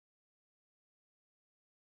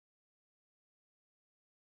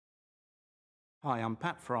Hi, I'm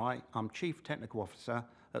Pat Fry. I'm Chief Technical Officer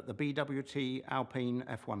at the BWT Alpine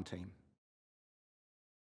F1 team.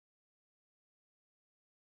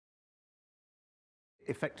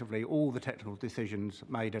 Effectively, all the technical decisions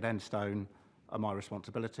made at Enstone are my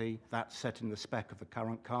responsibility. That's setting the spec of the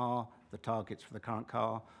current car, the targets for the current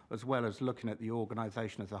car, as well as looking at the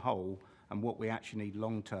organisation as a whole and what we actually need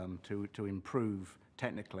long-term to improve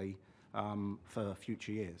technically for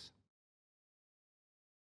future years.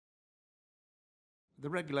 The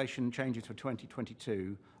regulation changes for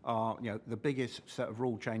 2022 are, the biggest set of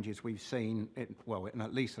rule changes we've seen in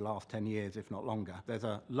at least the last 10 years, if not longer. There's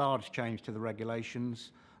a large change to the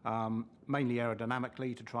regulations, mainly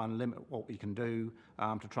aerodynamically to try and limit what we can do,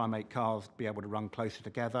 to try and make cars be able to run closer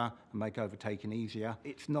together and make overtaking easier.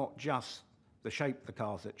 It's not just the shape of the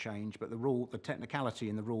cars that change, but the technicality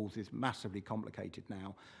in the rules is massively complicated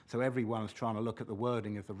now. So everyone's trying to look at the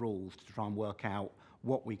wording of the rules to try and work out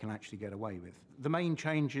what we can actually get away with. The main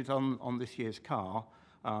changes on this year's car,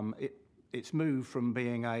 it's moved from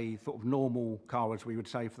being a sort of normal car, as we would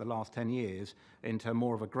say, for the last 10 years, into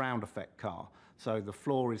more of a ground effect car. So the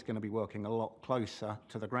floor is going to be working a lot closer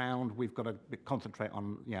to the ground. We've got to concentrate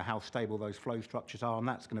on how stable those flow structures are, and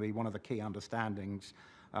that's going to be one of the key understandings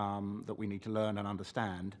that we need to learn and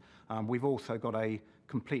understand. We've also got a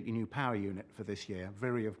completely new power unit for this year.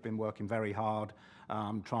 Viri have been working very hard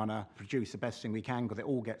trying to produce the best thing we can, because it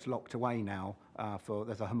all gets locked away now.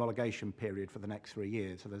 There's a homologation period for the next 3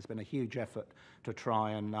 years. So there's been a huge effort to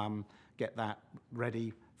try and get that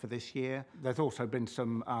ready for this year. There's also been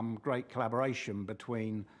some great collaboration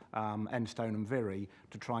between Enstone and Viri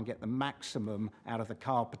to try and get the maximum out of the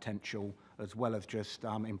car potential, as well as just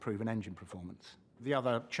improving engine performance. The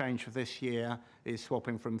other change for this year is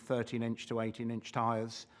swapping from 13-inch to 18-inch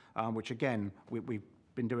tyres, which again, we've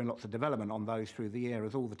been doing lots of development on those through the year,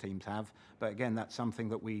 as all the teams have. But again, that's something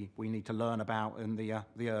that we need to learn about in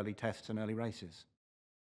the early tests and early races.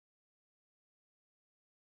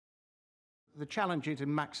 The challenge is in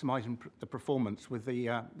maximising the performance with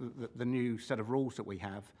the new set of rules that we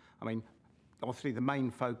have. I mean, obviously the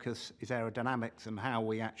main focus is aerodynamics and how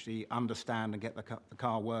we actually understand and get the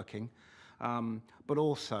car working. But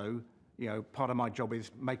also, part of my job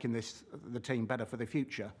is making the team better for the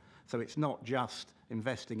future. So it's not just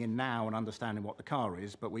investing in now and understanding what the car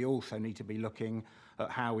is, but we also need to be looking at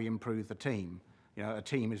how we improve the team. A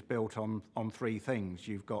team is built on three things.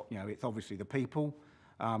 You've got, it's obviously the people,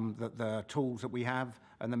 the tools that we have,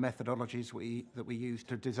 and the methodologies that we use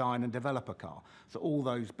to design and develop a car. So all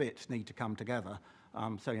those bits need to come together.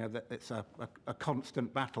 So it's a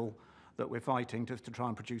constant battle that we're fighting just to try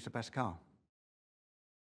and produce the best car.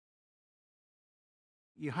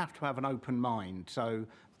 You have to have an open mind. So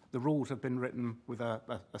the rules have been written with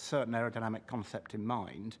a certain aerodynamic concept in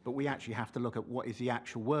mind, but we actually have to look at what is the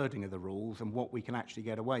actual wording of the rules and what we can actually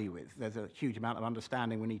get away with. There's a huge amount of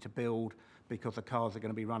understanding we need to build, because the cars are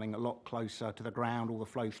going to be running a lot closer to the ground. All the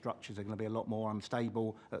flow structures are going to be a lot more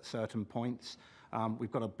unstable at certain points.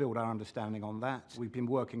 We've got to build our understanding on that. We've been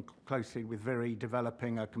working closely with Viri,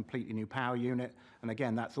 developing a completely new power unit. And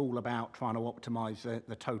again, that's all about trying to optimise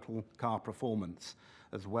the total car performance,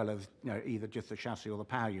 as well as either just the chassis or the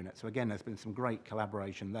power unit. So again, there's been some great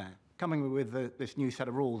collaboration there. Coming with this new set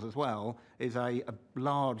of rules as well is a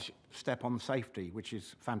large step on safety, which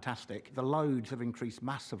is fantastic. The loads have increased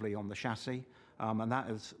massively on the chassis, and that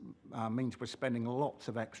means we're spending lots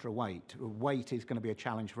of extra weight. Weight is going to be a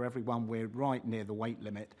challenge for everyone. We're right near the weight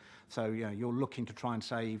limit, so you're looking to try and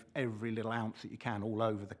save every little ounce that you can all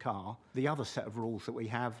over the car. The other set of rules that we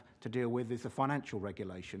have to deal with is the financial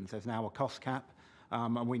regulations. There's now a cost cap,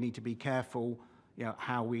 and we need to be careful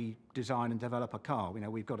how we design and develop a car.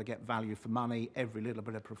 We've got to get value for money. Every little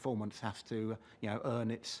bit of performance has to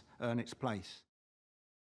earn its place.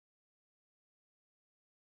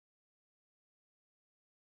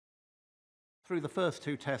 Through the first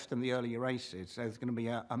two tests and the earlier races, there's going to be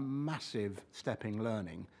a massive step in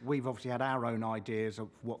learning. We've obviously had our own ideas of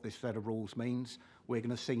what this set of rules means. We're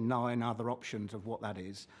going to see 9 other options of what that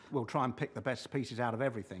is. We'll try and pick the best pieces out of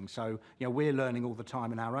everything. So, we're learning all the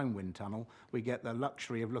time in our own wind tunnel. We get the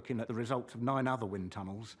luxury of looking at the results of 9 other wind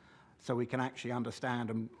tunnels, so we can actually understand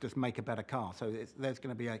and just make a better car. So there's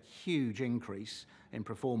going to be a huge increase in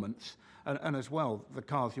performance. And as well, the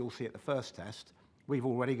cars you'll see at the first test, we've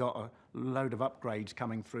already got a load of upgrades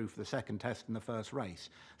coming through for the second test and the first race.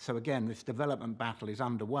 So again, this development battle is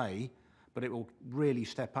underway, but it will really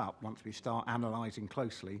step up once we start analysing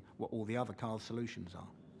closely what all the other cars' solutions are.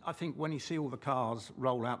 I think when you see all the cars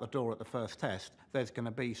roll out the door at the first test, there's going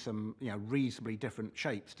to be some reasonably different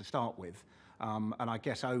shapes to start with. And I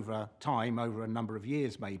guess over time, over a number of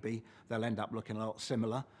years maybe, they'll end up looking a lot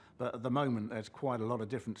similar. But at the moment, there's quite a lot of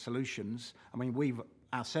different solutions. I mean, we've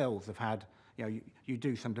ourselves have had, you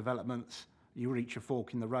do some developments, you reach a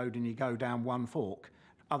fork in the road and you go down one fork.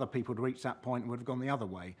 Other people would reach that point and would have gone the other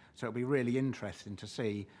way. So it'll be really interesting to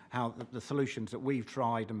see how the solutions that we've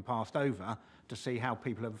tried and passed over, to see how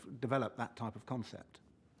people have developed that type of concept.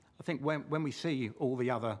 I think when we see all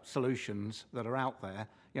the other solutions that are out there,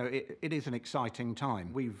 it is an exciting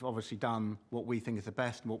time. We've obviously done what we think is the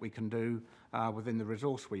best and what we can do within the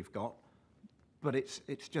resource we've got. But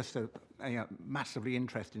it's just massively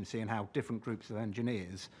interesting seeing how different groups of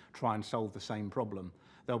engineers try and solve the same problem.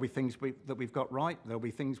 There'll be things that we've got right, there'll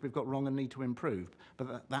be things we've got wrong and need to improve.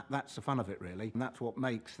 But that's the fun of it, really. And that's what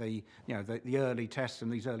makes the early tests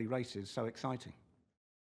and these early races so exciting.